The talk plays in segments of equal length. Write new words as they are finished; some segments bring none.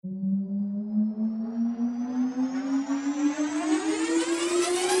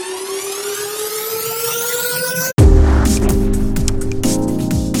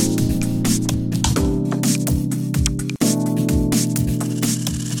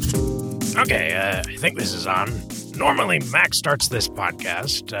Okay, I think this is on. Normally, Max starts this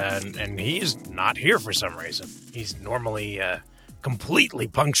podcast, and he's not here for some reason. He's normally completely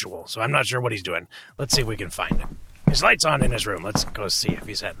punctual, so I'm not sure what he's doing. Let's see if we can find him. His light's on in his room. Let's go see if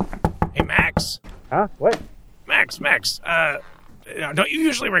he's heading. Hey, Max. Huh? What? Max, don't you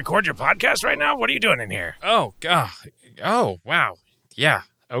usually record your podcast right now? What are you doing in here? Oh, God. Oh, wow. Yeah,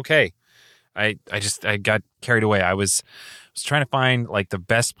 okay. I got carried away. I was trying to find, like, the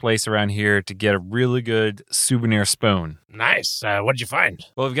best place around here to get a really good souvenir spoon. Nice. What did you find?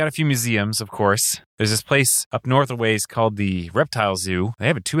 Well, we've got a few museums, of course. There's this place up north a ways called the Reptile Zoo. They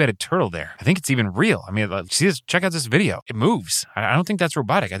have a two-headed turtle there. I think it's even real. I mean, see this? Check out this video. It moves. I don't think that's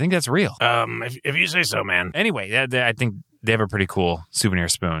robotic. I think that's real. If you say so, man. Anyway, I think they have a pretty cool souvenir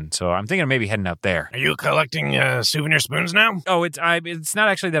spoon. So I'm thinking of maybe heading out there. Are you collecting souvenir spoons now? Oh, it's not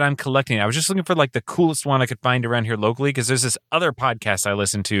actually that I'm collecting it. I was just looking for like the coolest one I could find around here locally because there's this other podcast I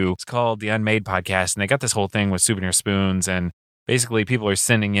listen to. It's called The Unmade Podcast, and they got this whole thing with souvenir spoons, and basically people are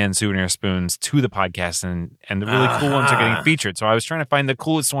sending in souvenir spoons to the podcast, and the really cool ones are getting featured. So I was trying to find the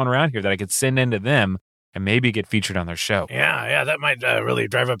coolest one around here that I could send into them and maybe get featured on their show. Yeah, that might really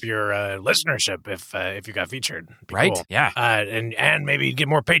drive up your listenership if you got featured. Right? Cool. Yeah. And maybe get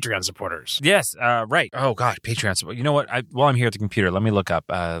more Patreon supporters. Yes, right. Oh, God, Patreon support. You know what? While I'm here at the computer, let me look up.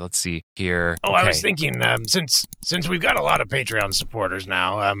 Let's see here. Oh, okay. I was thinking, since we've got a lot of Patreon supporters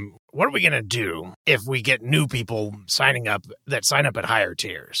now, what are we going to do if we get new people signing up that sign up at higher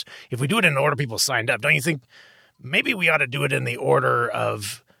tiers? If we do it in order people signed up, don't you think maybe we ought to do it in the order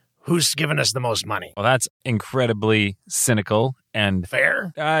of who's given us the most money? Well, that's incredibly cynical and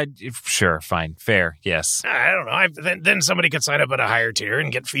fair. Sure, fine, fair, yes. I don't know. Then somebody could sign up at a higher tier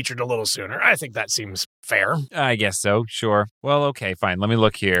and get featured a little sooner. I think that seems fair. I guess so. Sure. Well, okay, fine. Let me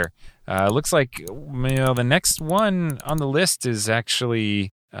look here. Looks like the next one on the list is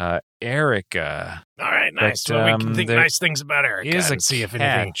actually Erica. All right, nice. But, well, we can think nice things about Erica and see if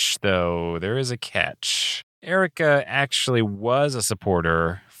anything. Catch, though. There is a catch. Erica actually was a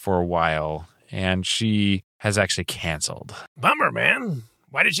supporter for a while, and she has actually canceled. Bummer, man.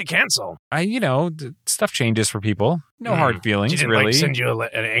 Why did she cancel? Stuff changes for people. No hard feelings, she didn't, really. Send you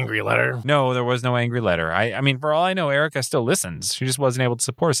an angry letter? No, there was no angry letter. I mean, for all I know, Erica still listens. She just wasn't able to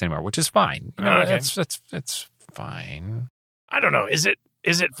support us anymore, which is fine. Okay. It's fine. I don't know. Is it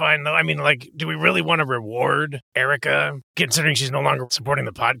fine, though? I mean, do we really want to reward Erica, considering she's no longer supporting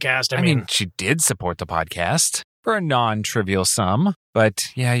the podcast? I mean, she did support the podcast for a non-trivial sum. But,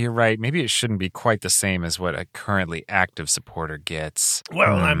 yeah, you're right. Maybe it shouldn't be quite the same as what a currently active supporter gets.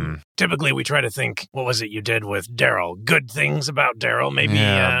 Well, typically we try to think, what was it you did with Daryl? Good things about Daryl, maybe?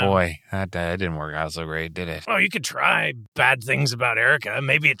 Yeah, boy, that didn't work out so great, did it? Well, you could try bad things about Erica.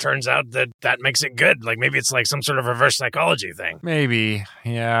 Maybe it turns out that makes it good. Maybe it's like some sort of reverse psychology thing. Maybe,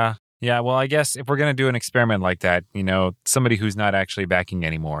 yeah. Yeah, well, I guess if we're going to do an experiment like that, somebody who's not actually backing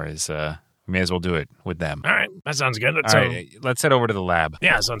anymore is... we may as well do it with them. All right. That sounds good. All right, let's head over to the lab.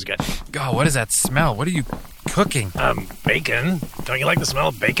 Yeah, sounds good. God, what is that smell? What are you cooking? Bacon. Don't you like the smell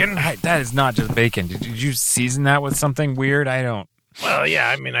of bacon? That is not just bacon. Did you season that with something weird? I don't. Well, yeah,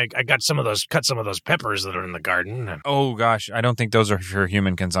 I mean, I cut some of those peppers that are in the garden. Oh, gosh, I don't think those are for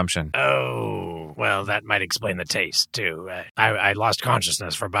human consumption. Oh, well, that might explain the taste, too. I lost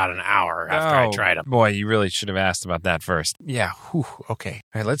consciousness for about an hour after I tried them. Boy, you really should have asked about that first. Yeah, okay.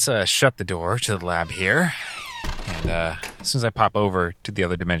 All right, let's shut the door to the lab here. And as soon as I pop over to the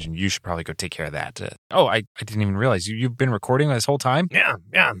other dimension, you should probably go take care of that. I didn't even realize you've been recording this whole time? Yeah.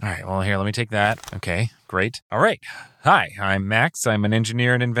 All right, well, here, let me take that. Okay, great. All right. Hi, I'm Max. I'm an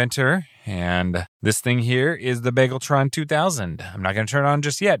engineer and inventor, and this thing here is the Bageltron 2000. I'm not going to turn it on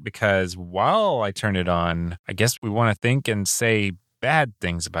just yet because while I turn it on, I guess we want to think and say bad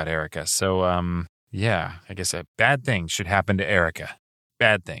things about Erica. So, yeah, I guess a bad thing should happen to Erica.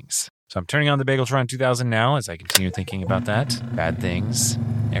 Bad things. So I'm turning on the Bageltron 2000 now as I continue thinking about that. Bad things,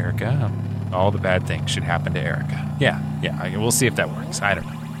 Erica. All the bad things should happen to Erica. Yeah, we'll see if that works. I don't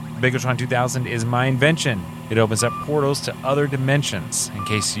know. Bageltron 2000 is my invention. It opens up portals to other dimensions. In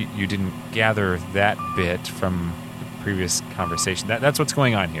case you didn't gather that bit from the previous conversation. That's what's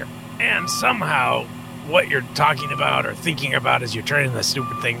going on here. And somehow what you're talking about or thinking about as you're turning the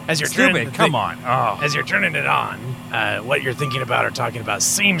stupid thing, as you're come on. Oh. As you're turning it on, what you're thinking about or talking about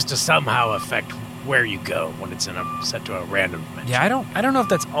seems to somehow affect where you go when it's set to a random dimension. Yeah, I don't know if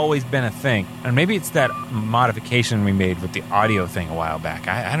that's always been a thing. And maybe it's that modification we made with the audio thing a while back.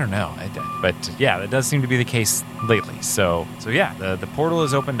 I don't know. But yeah, that does seem to be the case lately. So yeah, the portal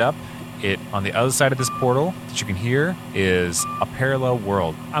is opened up. On the other side of this portal that you can hear is a parallel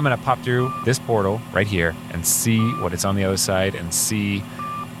world. I'm going to pop through this portal right here and see what is on the other side and see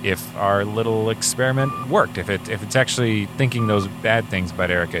if our little experiment worked, if it's actually thinking those bad things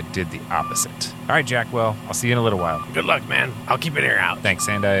about Erica did the opposite. All right, Jack, well, I'll see you in a little while. Good luck, man. I'll keep an ear out. Thanks,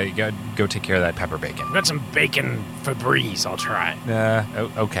 and you gotta go take care of that pepper bacon. I've got some bacon Febreze. I'll try.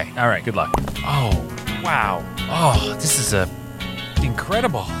 Okay. All right, good luck. Oh, wow. Oh, this is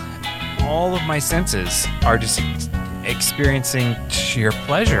incredible. All of my senses are just experiencing sheer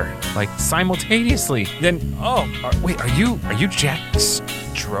pleasure, like simultaneously. Then, are you Jack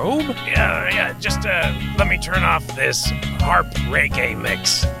Strobe? Yeah, just let me turn off this harp reggae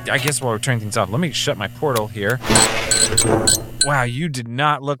mix. I guess while we're turning things off, let me shut my portal here. Wow, you did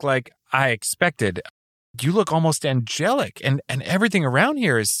not look like I expected. You look almost angelic, and everything around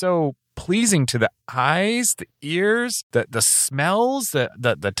here is so pleasing to the eyes, the ears, the smells,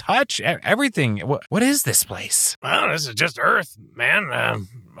 the touch, everything. What is this place? Well, this is just Earth, man.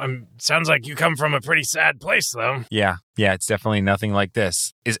 Sounds like you come from a pretty sad place, though. Yeah, it's definitely nothing like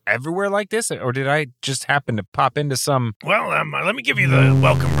this. Is everywhere like this, or did I just happen to pop into some... Well, let me give you the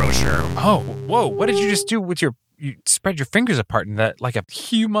welcome brochure. Oh, whoa, what did you just do with you spread your fingers apart and that like a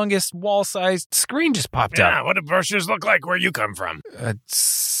humongous wall-sized screen just popped up. Yeah, what do brochures look like where you come from? A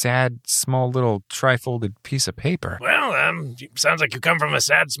sad, small little tri-folded piece of paper. Well, sounds like you come from a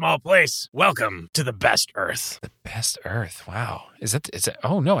sad, small place. Welcome to the best Earth. The best Earth, wow. Is it?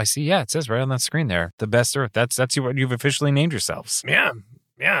 Oh, no, I see. Yeah, it says right on that screen there. The best Earth. That's what you've officially named yourselves. Yeah.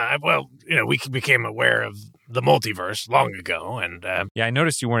 Well, we became aware of the multiverse long ago, and... Yeah, I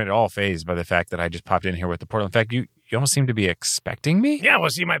noticed you weren't at all fazed by the fact that I just popped in here with the portal. In fact, you almost seem to be expecting me? Yeah, well,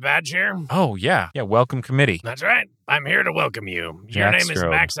 see my badge here? Oh, yeah. Yeah, welcome committee. That's right. I'm here to welcome you. Your name is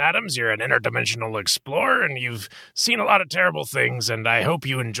Max Adams. You're an interdimensional explorer, and you've seen a lot of terrible things, and I hope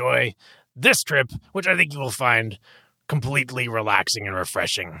you enjoy this trip, which I think you will find completely relaxing and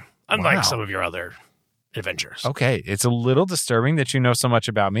refreshing, unlike some of your other adventures. Okay, it's a little disturbing that you know so much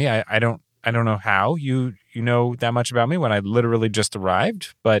about me. I don't know how you know that much about me when I literally just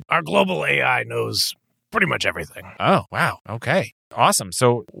arrived, but... Our global AI knows pretty much everything. Oh, wow. Okay. Awesome.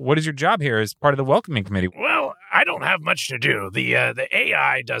 So what is your job here as part of the welcoming committee? Well, I don't have much to do. The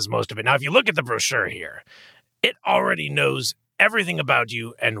AI does most of it. Now, if you look at the brochure here, it already knows everything about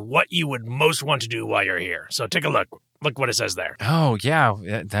you and what you would most want to do while you're here. So take a look. Look what it says there. Oh, yeah.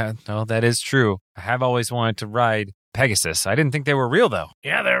 That is true. I have always wanted to ride Pegasus. I didn't think they were real, though.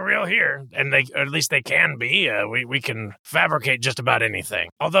 Yeah, they're real here, and at least they can be. We can fabricate just about anything.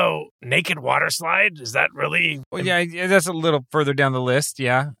 Although, naked water slide, is that really... Well, yeah, that's a little further down the list,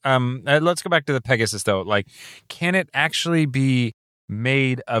 yeah. Let's go back to the Pegasus, though. Like, can it actually be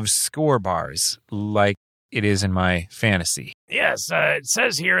made of score bars, like it is in my fantasy? Yes, it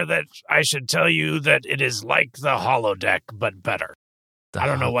says here that I should tell you that it is like the holodeck, but better. I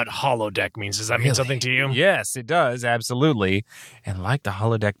don't know what holodeck means. Does that mean something to you? Yes, it does. Absolutely. And like the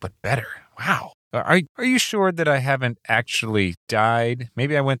holodeck, but better. Wow. Are you sure that I haven't actually died?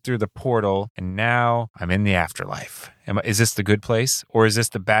 Maybe I went through the portal and now I'm in the afterlife. Is this the good place? Or is this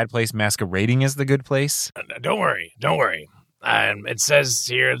the bad place masquerading as the good place? Don't worry. It says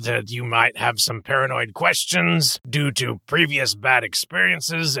here that you might have some paranoid questions due to previous bad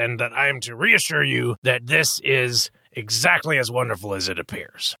experiences, and that I am to reassure you that this is exactly as wonderful as it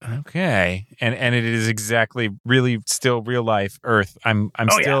appears. Okay. And it is exactly really still real life Earth. I'm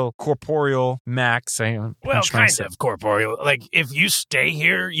still corporeal Max. Kind of corporeal. Like, if you stay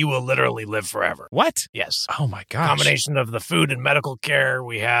here, you will literally live forever. What? Yes. Oh my gosh. Combination of the food and medical care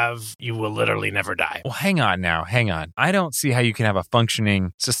we have, you will literally never die. Well, hang on. I don't see how you can have a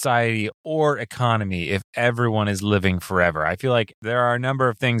functioning society or economy if everyone is living forever. I feel like there are a number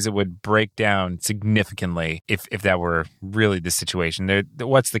of things that would break down significantly if that were really the situation.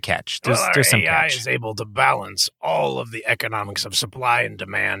 What's the catch? There's some AI catch. Is able to balance all of the economics of supply and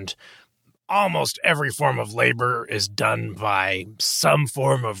demand. Almost every form of labor is done by some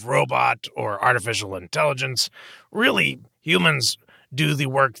form of robot or artificial intelligence. Really, humans do the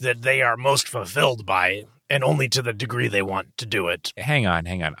work that they are most fulfilled by, and only to the degree they want to do it. Hang on.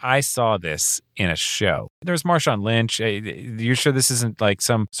 I saw this in a show. There's Marshawn Lynch. You're sure this isn't like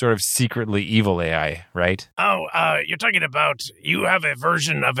some sort of secretly evil AI, right? Oh, you're talking about, you have a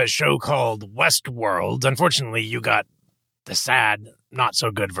version of a show called Westworld. Unfortunately, you got the sad, not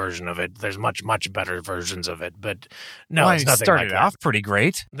so good version of it. There's much, much better versions of it, but no, it's nothing like that. It started off pretty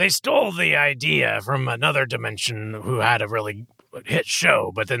great. They stole the idea from another dimension who had a really hit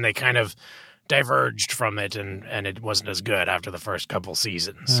show, but then they kind of diverged from it, and it wasn't as good after the first couple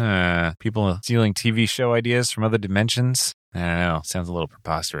seasons. People stealing TV show ideas from other dimensions? I don't know. Sounds a little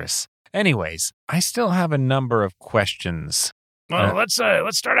preposterous. Anyways, I still have a number of questions. Well, let's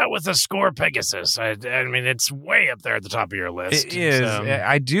start out with the score Pegasus. I mean, it's way up there at the top of your list. It is.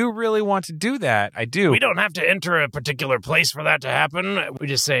 I do really want to do that. I do. We don't have to enter a particular place for that to happen. We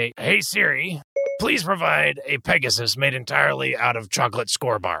just say, "Hey Siri, please provide a Pegasus made entirely out of chocolate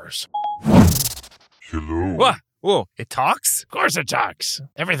score bars." Hello. What? Whoa, it talks? Of course it talks.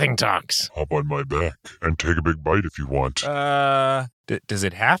 Everything talks. Hop on my back and take a big bite if you want. Does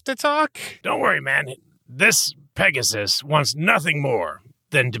it have to talk? Don't worry, man. This Pegasus wants nothing more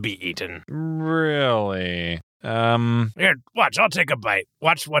than to be eaten. Really? Here, watch. I'll take a bite.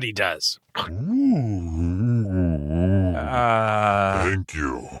 Watch what he does. Thank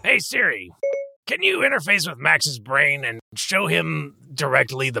you. Hey, Siri, can you interface with Max's brain and show him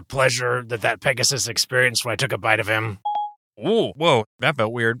directly the pleasure that Pegasus experienced when I took a bite of him? Ooh, whoa, that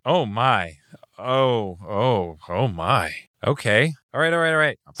felt weird. Oh, my. Oh, my. Okay. All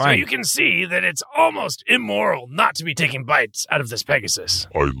right. Fine. So you can see that it's almost immoral not to be taking bites out of this Pegasus.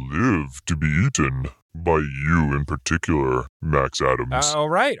 I live to be eaten by you in particular, Max Adams. All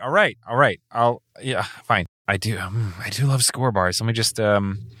right. Yeah, fine. I do love score bars. Let me just,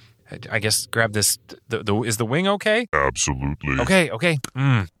 I guess grab this. Is the wing okay? Absolutely. Okay.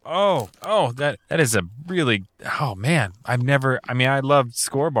 Oh, that is a really, oh man, I love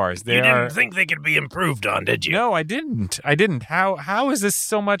score bars. You didn't think they could be improved on, did you? No, I didn't. How is this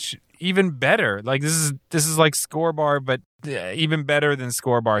so much even better? Like this is like score bar, but even better than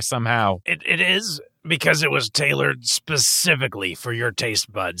score bar somehow. It is because it was tailored specifically for your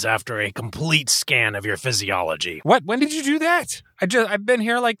taste buds after a complete scan of your physiology. What? When did you do that? I've been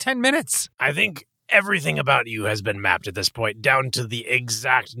here like 10 minutes. I think everything about you has been mapped at this point, down to the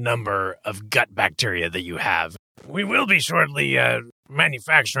exact number of gut bacteria that you have. We will be shortly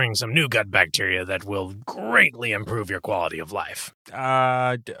manufacturing some new gut bacteria that will greatly improve your quality of life.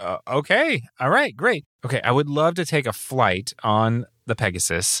 Okay. All right, great. Okay, I would love to take a flight on the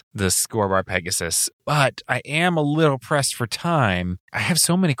Pegasus, the score bar Pegasus, but I am a little pressed for time. I have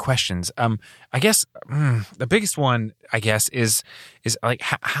so many questions. I guess the biggest one, I guess, is like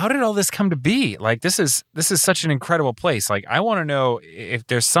how did all this come to be? Like this is such an incredible place. Like I want to know if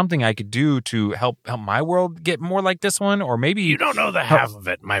there's something I could do to help my world get more like this one, or maybe you don't know the half of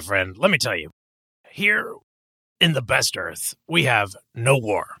it, my friend. Let me tell you. Here in the best Earth, we have no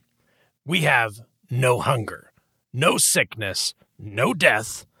war. We have no hunger, no sickness, no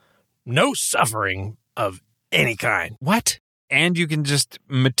death, no suffering of any kind. What? And you can just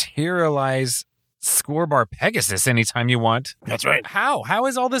materialize score bar Pegasus anytime you want. That's right. How? How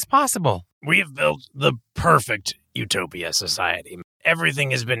is all this possible? We have built the perfect utopia society.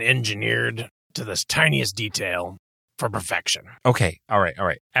 Everything has been engineered to this tiniest detail for perfection. Okay. All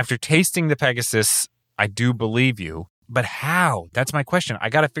right. After tasting the Pegasus, I do believe you. But how? That's my question. I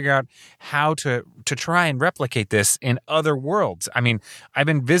got to figure out how to try and replicate this in other worlds. I mean, I've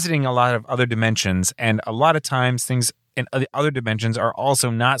been visiting a lot of other dimensions, and a lot of times things in other dimensions are also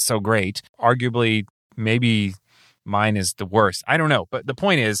not so great. Arguably, maybe mine is the worst. I don't know. But the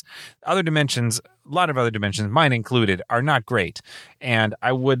point is, other dimensions, a lot of other dimensions, mine included, are not great. And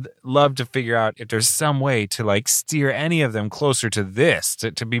I would love to figure out if there's some way to like steer any of them closer to this,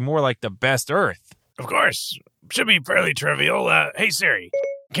 to be more like the best Earth. Of course. Should be fairly trivial. Hey, Siri,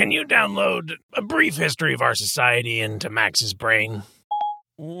 can you download a brief history of our society into Max's brain?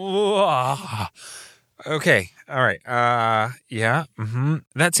 Okay. All right. Yeah. Mm-hmm.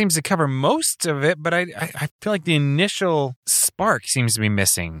 That seems to cover most of it, but I feel like the initial spark seems to be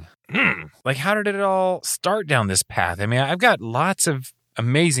missing. Like, how did it all start down this path? I mean, I've got lots of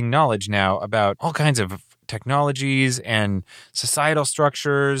amazing knowledge now about all kinds of technologies and societal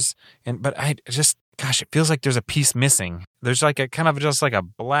structures, but I just... Gosh, it feels like there's a piece missing. There's like a kind of just like a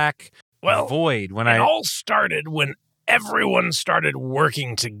black void when it all started when everyone started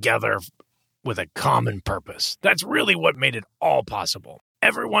working together with a common purpose. That's really what made it all possible.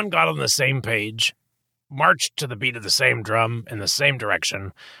 Everyone got on the same page, marched to the beat of the same drum in the same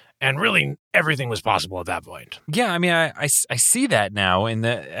direction, and really everything was possible at that point. Yeah, I mean, I see that now in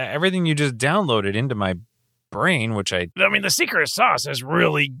everything you just downloaded into my brain, which I mean, the secret sauce is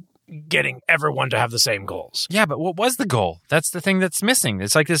really getting everyone to have the same goals. Yeah, but what was the goal? That's the thing that's missing.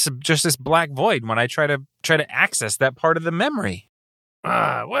 It's like this black void when I try to access that part of the memory.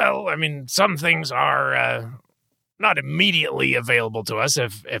 Well, I mean, some things are not immediately available to us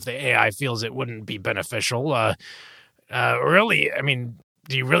if the AI feels it wouldn't be beneficial. Really, I mean,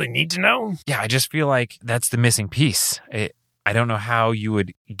 do you really need to know? Yeah, I just feel like that's the missing piece. I don't know how you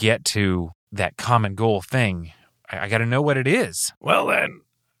would get to that common goal thing. I got to know what it is. Well, then,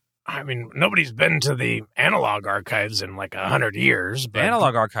 I mean, nobody's been to the analog archives in like 100 years. But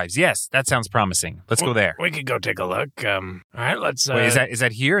Analog archives. Yes, that sounds promising. Let's go there. We could go take a look. All right, let's... Wait, is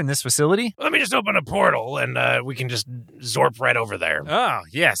that here in this facility? Let me just open a portal, and we can just zorp right over there. Oh,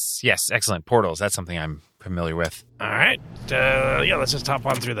 yes. Excellent. Portals. That's something I'm familiar with. All right. Yeah, let's just hop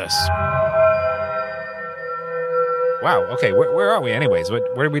on through this. Wow. Okay. Where are we anyways?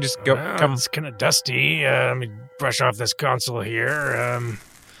 Where did we just go? Well, it's kind of dusty. Let me brush off this console here.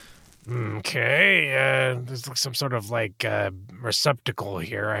 Okay. There's some sort of like receptacle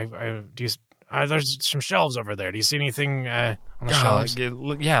here. There's some shelves over there. Do you see anything on the shelves?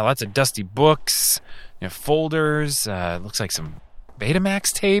 Yeah, lots of dusty books, folders. Looks like some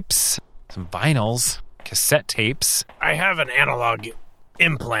Betamax tapes, some vinyls, cassette tapes. I have an analog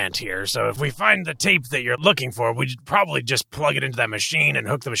implant here, so if we find the tape that you're looking for, we'd probably just plug it into that machine and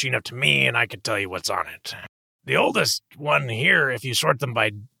hook the machine up to me, and I could tell you what's on it. The oldest one here, if you sort them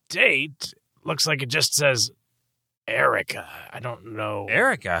by date, looks like it just says Erica. I don't know.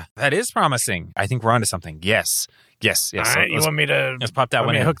 Erica? That is promising. I think we're onto something. Yes. All right, you want me to... Let's pop that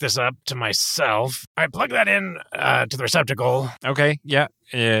one in. Hook this up to myself. All right, plug that in to the receptacle. Okay, yeah.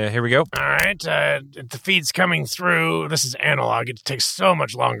 Here we go. All right, the feed's coming through. This is analog. It takes so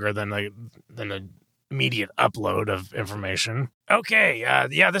much longer than the immediate upload of information. Okay,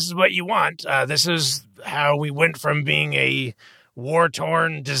 this is what you want. This is how we went from being a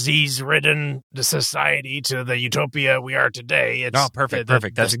war-torn, disease-ridden society to the utopia we are today. It's perfect.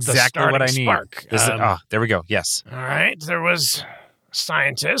 That's exactly what I need. Spark. There we go. Yes. All right. There was a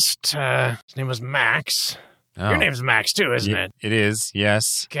scientist. His name was Max. Oh. Your name's Max too, isn't it? It is.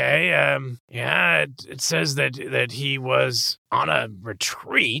 Yes. Okay. It says that he was on a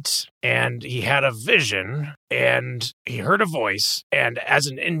retreat and he had a vision and he heard a voice, and as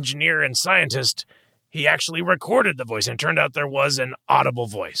an engineer and scientist, he actually recorded the voice, and it turned out there was an audible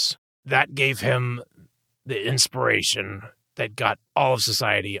voice. That gave him the inspiration that got all of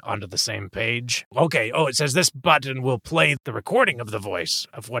society onto the same page. Okay, it says this button will play the recording of the voice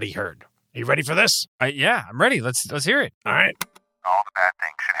of what he heard. Are you ready for this? Yeah, I'm ready. Let's hear it. All right. All the bad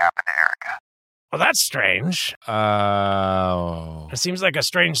things should happen to Erica. Well, that's strange. It seems like a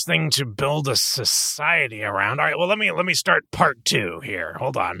strange thing to build a society around. All right, well, let me start part 2 here.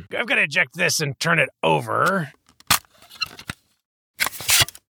 Hold on. I've got to eject this and turn it over.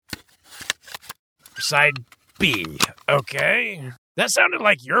 Side B. Okay. That sounded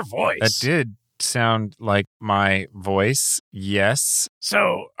like your voice. That did sound like my voice. Yes.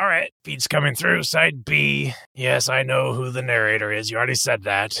 So, all right, feed's coming through. Side B. Yes, I know who the narrator is. You already said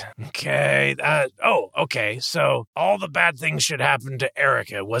that. Okay. Okay. So, all the bad things should happen to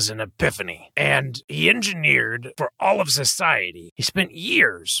Erica was an epiphany. And he engineered for all of society. He spent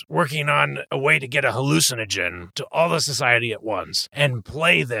years working on a way to get a hallucinogen to all of society at once and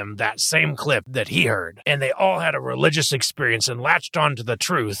play them that same clip that he heard. And they all had a religious experience and latched on to the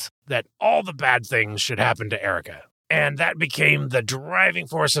truth that all the bad things should happen to Erica. And that became the driving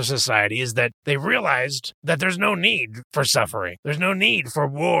force of society, is that they realized that there's no need for suffering. There's no need for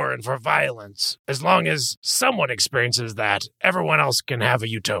war and for violence. As long as someone experiences that, everyone else can have a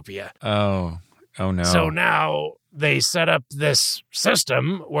utopia. Oh no. So now they set up this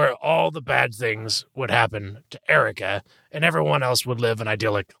system where all the bad things would happen to Erica and everyone else would live an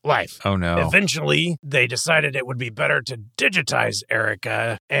idyllic life. Oh, no. Eventually, they decided it would be better to digitize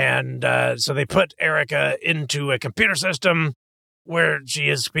Erica, and so they put Erica into a computer system where she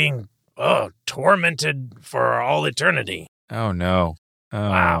is being tormented for all eternity. Oh, no.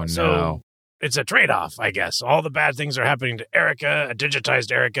 Wow. No. So it's a trade-off, I guess. All the bad things are happening to Erica, a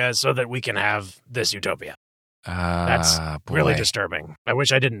digitized Erica, so that we can have this utopia. That's really disturbing. I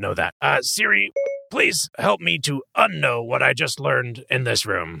wish I didn't know that. Siri, please help me to unknow what I just learned in this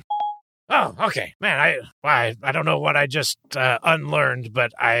room. Oh, okay. Man, I don't know what I just unlearned,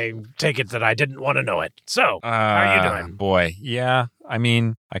 but I take it that I didn't want to know it. So, how are you doing? Boy, yeah. I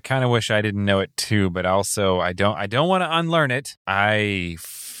mean, I kind of wish I didn't know it too, but also I don't want to unlearn it. I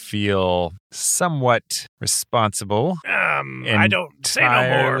feel somewhat responsible. I don't say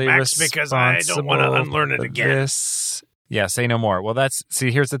no more, Max, because I don't want to unlearn it again. Yeah, say no more. Well,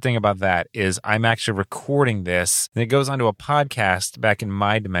 here's the thing about that is I'm actually recording this, and it goes onto a podcast back in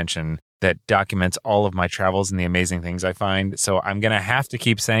my dimension that documents all of my travels and the amazing things I find. So I'm going to have to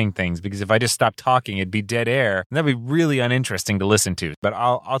keep saying things, because if I just stopped talking, it'd be dead air. And that'd be really uninteresting to listen to. But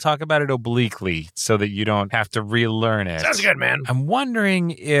I'll talk about it obliquely so that you don't have to relearn it. Sounds good, man. I'm wondering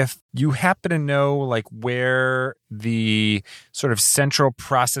if you happen to know like where the sort of central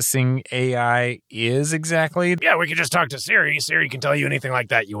processing AI is exactly. Yeah, we could just talk to Siri. Siri can tell you anything like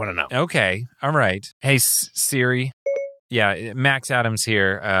that you want to know. Okay. All right. Hey, Siri. Yeah, Max Adams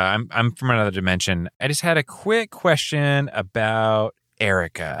here. I'm from another dimension. I just had a quick question about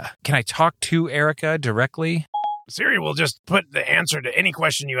Erica. Can I talk to Erica directly? Siri will just put the answer to any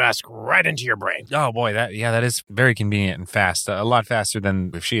question you ask right into your brain. Oh boy, that is very convenient and fast. A lot faster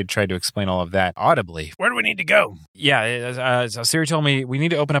than if she had tried to explain all of that audibly. Where do we need to go? Yeah, so Siri told me we need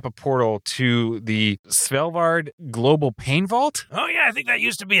to open up a portal to the Svelvard Global Pain Vault. Oh yeah, I think that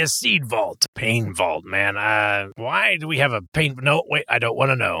used to be a seed vault. Pain vault, man. Why do we have a pain? No, wait, I don't want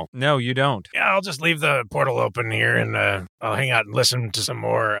to know. No, you don't. Yeah, I'll just leave the portal open here and I'll hang out and listen to some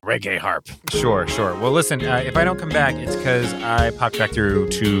more reggae harp. Sure. Well, listen, if I don't come back, it's because I popped back through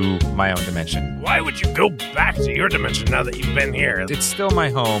to my own dimension. Why would you go back to your dimension now that you've been here? It's still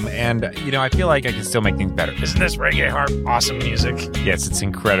my home, and, I feel like I can still make things better. Isn't this reggae harp awesome music? Yes, it's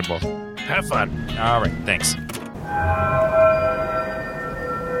incredible. Have fun. All right, thanks.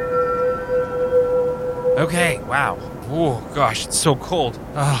 Okay, wow. Oh, gosh, it's so cold.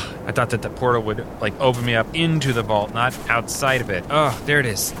 Oh, I thought that the portal would, open me up into the vault, not outside of it. Oh, there it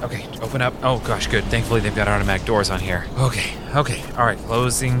is. Okay, open up. Oh, gosh, good. Thankfully, they've got automatic doors on here. Okay. All right,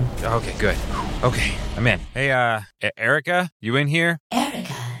 closing. Okay, good. Okay, I'm in. Hey, Erica, you in here?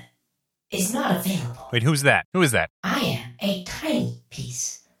 Erica is not available. Wait, who's that? Who is that? I am a tiny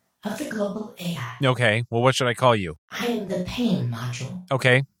piece of the global AI. Okay, well, what should I call you? I am the pain module.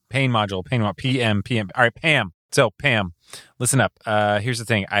 Okay, pain module, PM. All right, Pam. So, Pam, listen up. Here's the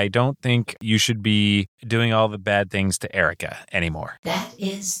thing. I don't think you should be doing all the bad things to Erica anymore. That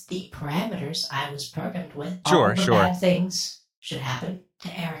is the parameters I was programmed with. Sure. All the bad things should happen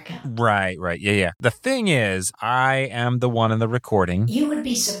to Erica. Right. Yeah. The thing is, I am the one in the recording. You would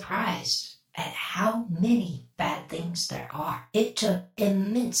be surprised at how many bad things there are. It took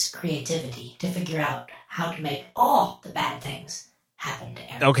immense creativity to figure out how to make all the bad things happen to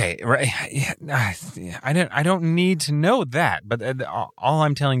Erica. Okay, right. I don't need to know that, but all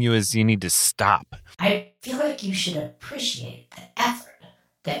I'm telling you is you need to stop. I feel like you should appreciate the effort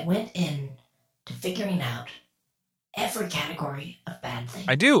that went in to figuring out every category of bad things.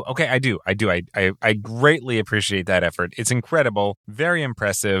 I do. Okay, I do. I greatly appreciate that effort. It's incredible, very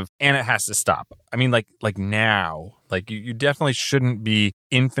impressive, and it has to stop. I mean, like now. You definitely shouldn't be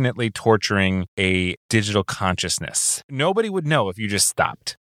infinitely torturing a digital consciousness. Nobody would know if you just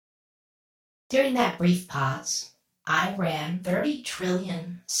stopped. During that brief pause, I ran 30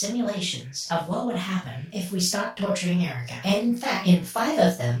 trillion simulations of what would happen if we stopped torturing Erica. And in fact, in 5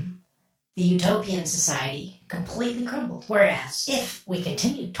 of them, the utopian society completely crumbled. Whereas, if we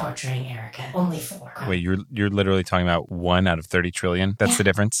continued torturing Erica, only 4 crumbled. Wait, you're literally talking about 1 out of 30 trillion? That's the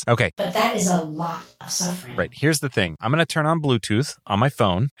difference? Okay. But that is a lot of suffering. Right. Here's the thing. I'm going to turn on Bluetooth on my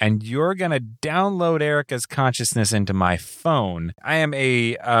phone, and you're going to download Erica's consciousness into my phone. I am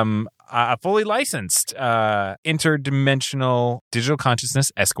a fully licensed interdimensional digital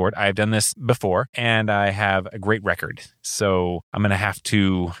consciousness escort. I've done this before, and I have a great record. So I'm going to have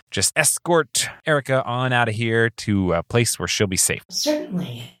to just escort Erica on out of here to a place where she'll be safe.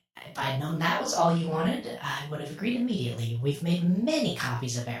 Certainly. If I'd known that was all you wanted, I would have agreed immediately. We've made many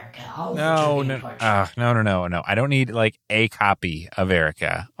copies of Erica. All of which are being tortured. No. I don't need a copy of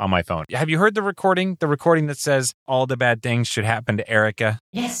Erica on my phone. Have you heard the recording? The recording that says all the bad things should happen to Erica?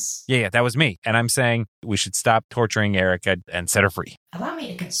 Yes. Yeah, that was me. And I'm saying we should stop torturing Erica and set her free. Allow me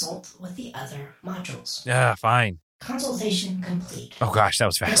to consult with the other modules. Fine. Consultation complete. Oh gosh, that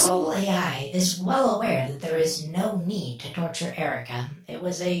was The fast. global AI is well aware that there is no need to torture Erica. It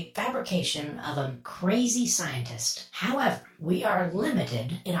was a fabrication of a crazy scientist. However, we are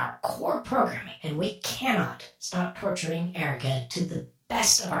limited in our core programming, and we cannot stop torturing Erica to the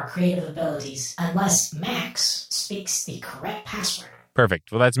best of our creative abilities unless Max speaks the correct password.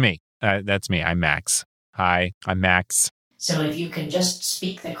 Perfect. Well, that's me. I'm Max. Hi, I'm Max. So if you can just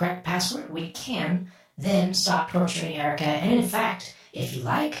speak the correct password, we can then stop torturing Erica, and in fact, if you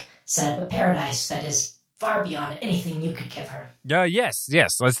like, set up a paradise that is far beyond anything you could give her. Yes,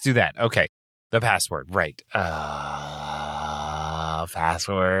 let's do that. Okay, the password, right.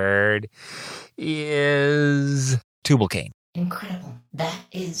 Password is Tubalcane. Incredible. That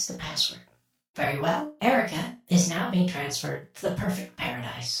is the password. Very well. Erica is now being transferred to the perfect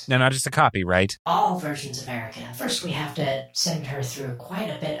paradise. No, not just a copy, right? All versions of Erica. First, we have to send her through quite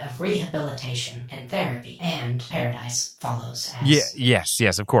a bit of rehabilitation and therapy, and paradise follows as...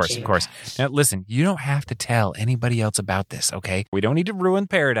 Yes, of course. Now, listen, you don't have to tell anybody else about this, okay? We don't need to ruin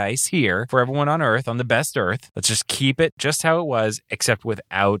paradise here for everyone on Earth, on the best Earth. Let's just keep it just how it was, except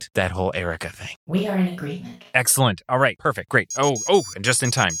without that whole Erica thing. We are in agreement. Excellent. All right, perfect, great. Oh, and just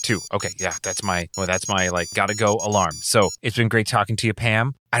in time, too. Okay, yeah, that's my gotta go alarm. So it's been great talking to you,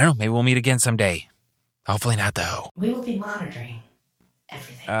 Pam. I don't know, maybe we'll meet again someday. Hopefully not, though. We will be monitoring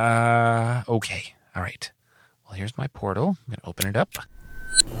everything. Okay. All right. Well, here's my portal. I'm going to open it up.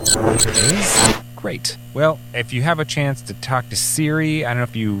 There it is. Great. Well, if you have a chance to talk to Siri, I don't know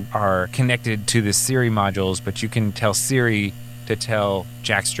if you are connected to the Siri modules, but you can tell Siri to tell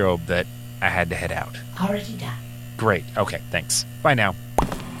Jackstrobe that I had to head out. Already done. Great. Okay, thanks. Bye now.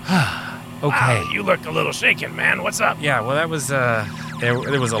 Okay. Wow, you look a little shaken, man. What's up? Yeah, well, that was,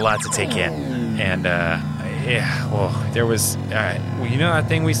 there was a lot to take in. And, there was, you know that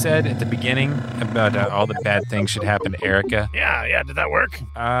thing we said at the beginning about all the bad things should happen to Erica? Yeah, did that work?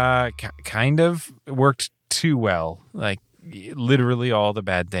 Kind of. It worked too well. Like, literally all the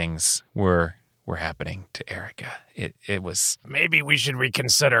bad things were happening to Erica. It was... Maybe we should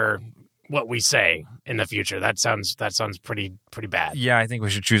reconsider what we say in the future. That sounds pretty bad. Yeah, I think we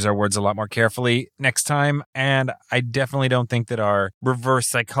should choose our words a lot more carefully next time. And I definitely don't think that our reverse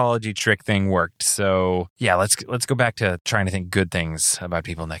psychology trick thing worked. So yeah, let's go back to trying to think good things about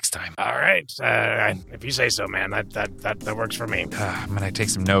people next time. All right. If you say so, man, that works for me. I'm going to take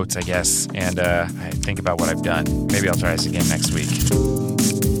some notes, I guess, and I think about what I've done. Maybe I'll try this again next week.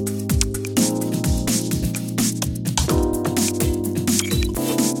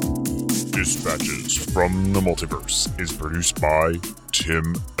 Dispatches from the Multiverse is produced by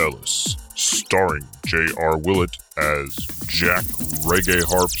Tim Ellis, starring J.R. Willett as Jack Reggae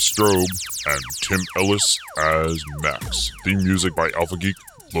Harp Strobe and Tim Ellis as Max. Theme music by Alpha Geek,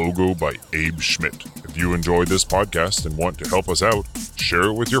 logo by Abe Schmidt. If you enjoyed this podcast and want to help us out, share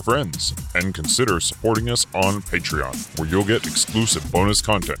it with your friends and consider supporting us on Patreon, where you'll get exclusive bonus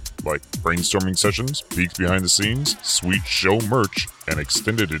content like brainstorming sessions, peeks behind the scenes, sweet show merch, and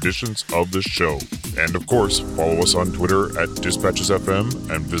extended editions of the show. And of course, follow us on Twitter at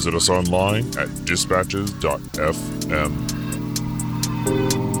DispatchesFM and visit us online at dispatches.fm.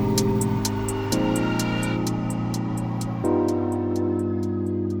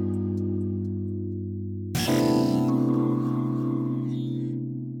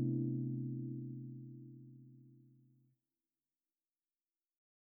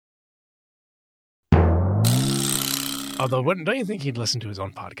 Although, don't you think he'd listen to his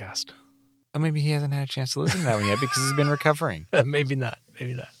own podcast? Oh, maybe he hasn't had a chance to listen to that one yet because he's been recovering. Maybe not.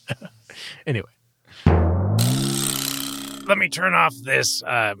 Anyway. Let me turn off this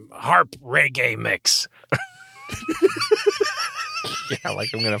harp reggae mix. Yeah, like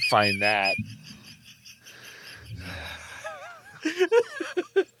I'm going to find that.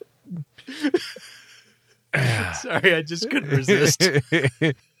 Sorry, I just couldn't resist.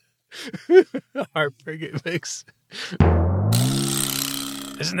 Harp reggae mix.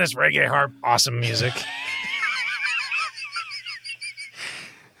 Isn't this reggae harp awesome music?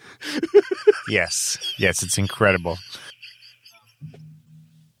 Yes, it's incredible.